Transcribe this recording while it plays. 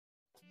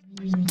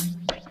Hey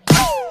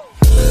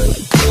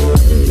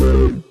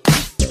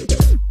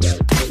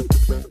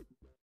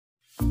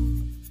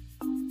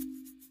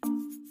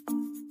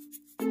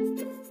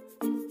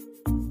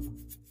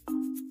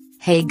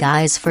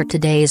guys, for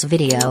today's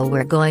video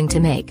we're going to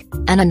make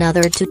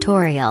another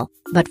tutorial,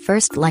 but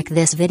first like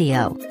this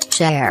video,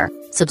 share,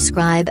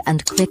 subscribe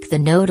and click the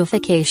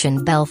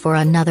notification bell for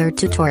another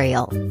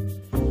tutorial.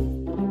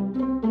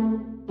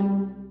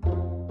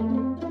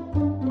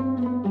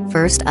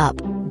 First up,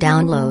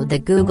 download the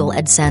Google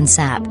Adsense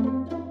app.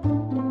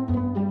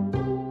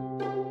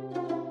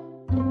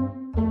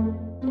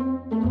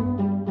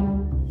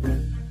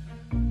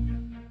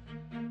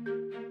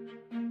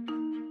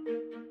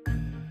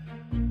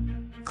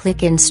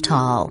 Click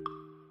Install.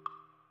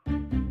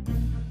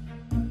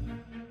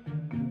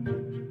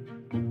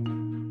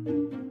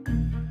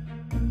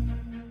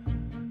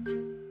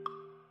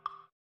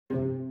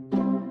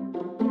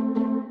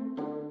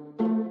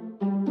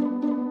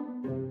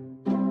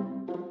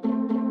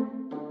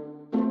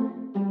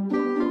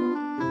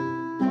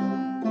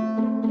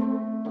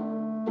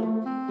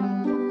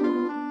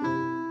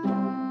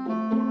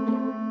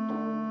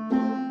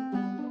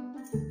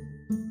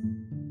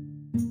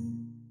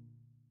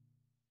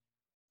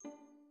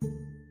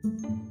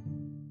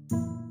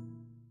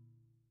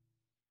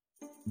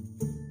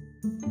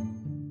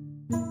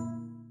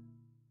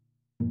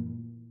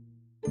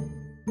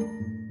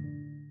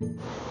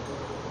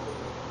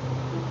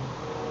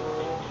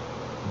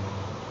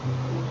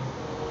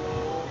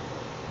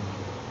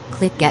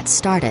 Click Get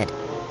Started.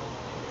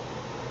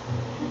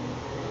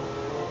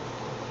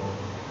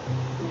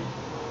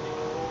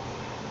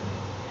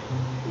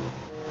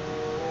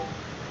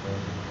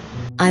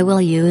 I will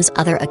use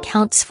other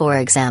accounts for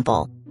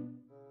example.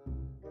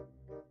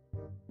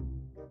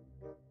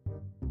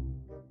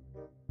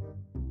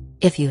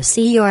 If you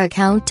see your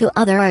account to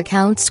other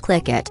accounts,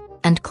 click it,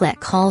 and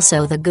click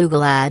also the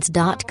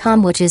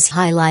googleads.com, which is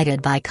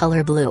highlighted by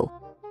color blue.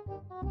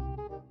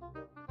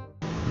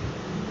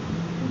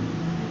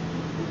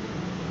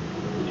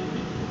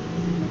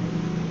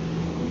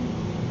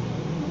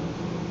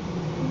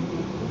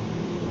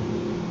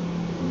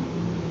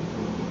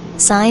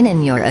 Sign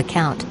in your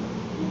account.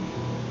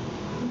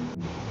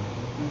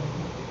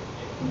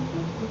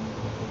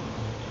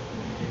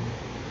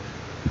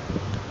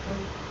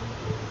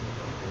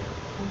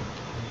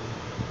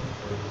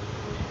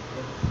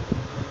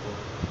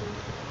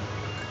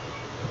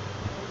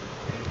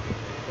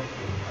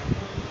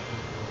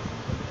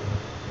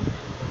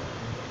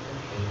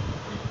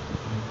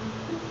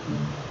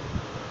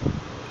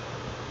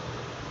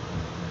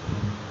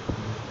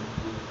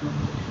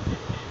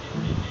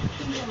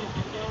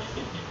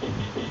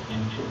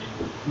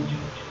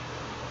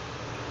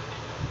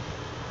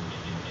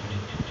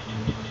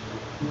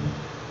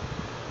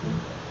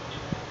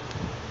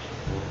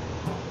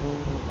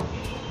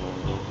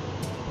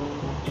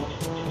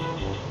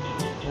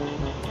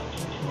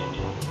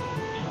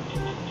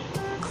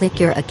 Click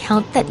your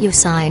account that you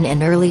signed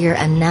in earlier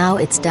and now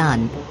it's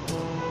done.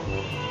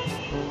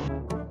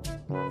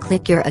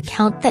 Click your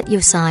account that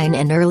you signed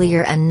in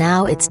earlier and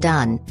now it's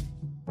done.